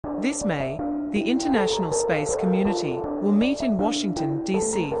This May, the international space community will meet in Washington,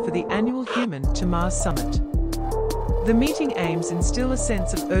 D.C. for the annual Human to Mars Summit. The meeting aims to instill a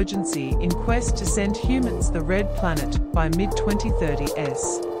sense of urgency in quest to send humans to the red planet by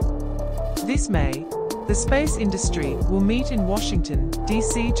mid-2030s. This May, the space industry will meet in Washington,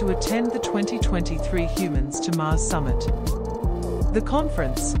 D.C. to attend the 2023 Humans to Mars Summit. The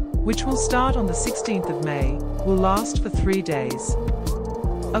conference, which will start on the 16th of May, will last for 3 days.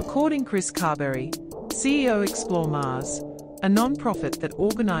 According to Chris Carberry, CEO Explore Mars, a non-profit that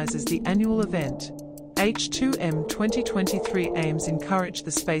organizes the annual event, H2M 2023 aims to encourage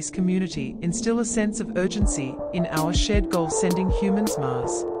the space community, instill a sense of urgency in our shared goal sending humans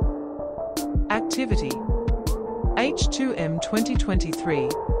Mars. Activity H2M 2023,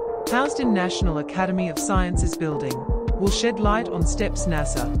 housed in National Academy of Sciences building, will shed light on steps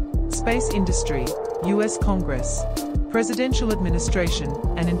NASA, space industry, U.S. Congress, presidential administration,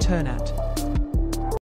 and internat.